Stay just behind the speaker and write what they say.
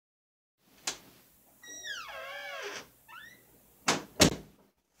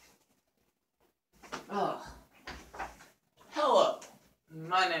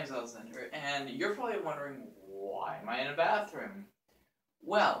name is Alexander, and you're probably wondering, why am I in a bathroom?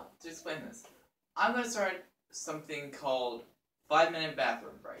 Well, to explain this, I'm going to start something called 5-minute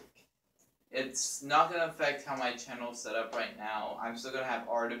bathroom break. It's not going to affect how my channel is set up right now. I'm still going to have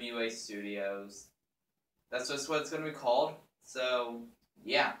RWA Studios. That's just what it's going to be called. So,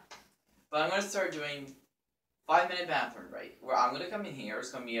 yeah. But I'm going to start doing 5-minute bathroom break, where I'm going to come in here.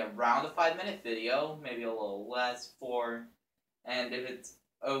 It's going to be around a 5-minute video, maybe a little less, 4. And if it's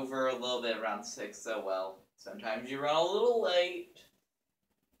over a little bit, around 6, so well, sometimes you run a little late.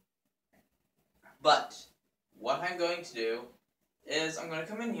 But what I'm going to do is I'm going to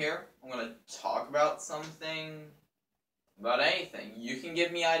come in here, I'm going to talk about something, about anything. You can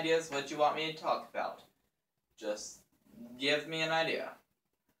give me ideas what you want me to talk about. Just give me an idea.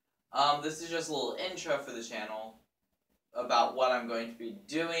 This is just a little intro for the channel about what I'm going to be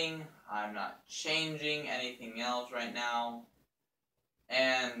doing. I'm not changing anything else right now.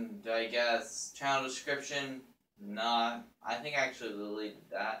 And I guess channel description, not. I think I actually deleted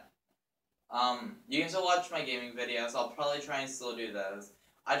that. You can still watch my gaming videos. I'll probably try and still do those.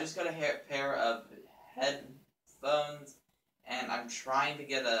 I just got a pair of headphones, and I'm trying to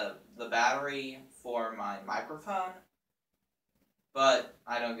get the battery for my microphone, but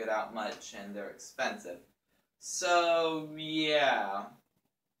I don't get out much, and they're expensive. So, yeah,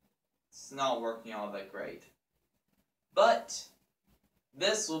 it's not working all that great. But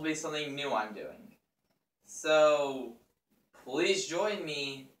this will be something new I'm doing. So, please join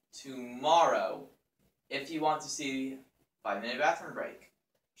me tomorrow if you want to see 5-minute bathroom break.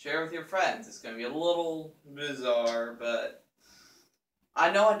 Share with your friends. It's going to be a little bizarre, but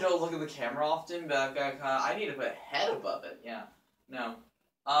I know I don't look at the camera often, but I need to put a head above it. Yeah. No.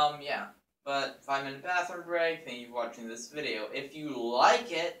 Yeah. But 5-minute bathroom break. Thank you for watching this video. If you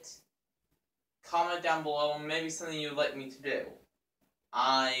like it, comment down below maybe something you'd like me to do.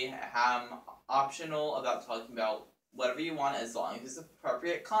 I am optional about talking about whatever you want as long as it's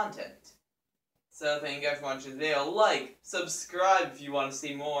appropriate content. So thank you guys for watching the video. Like, subscribe if you want to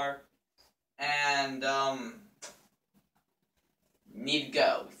see more. And, need to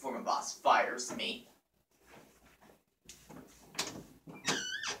go before my boss fires me.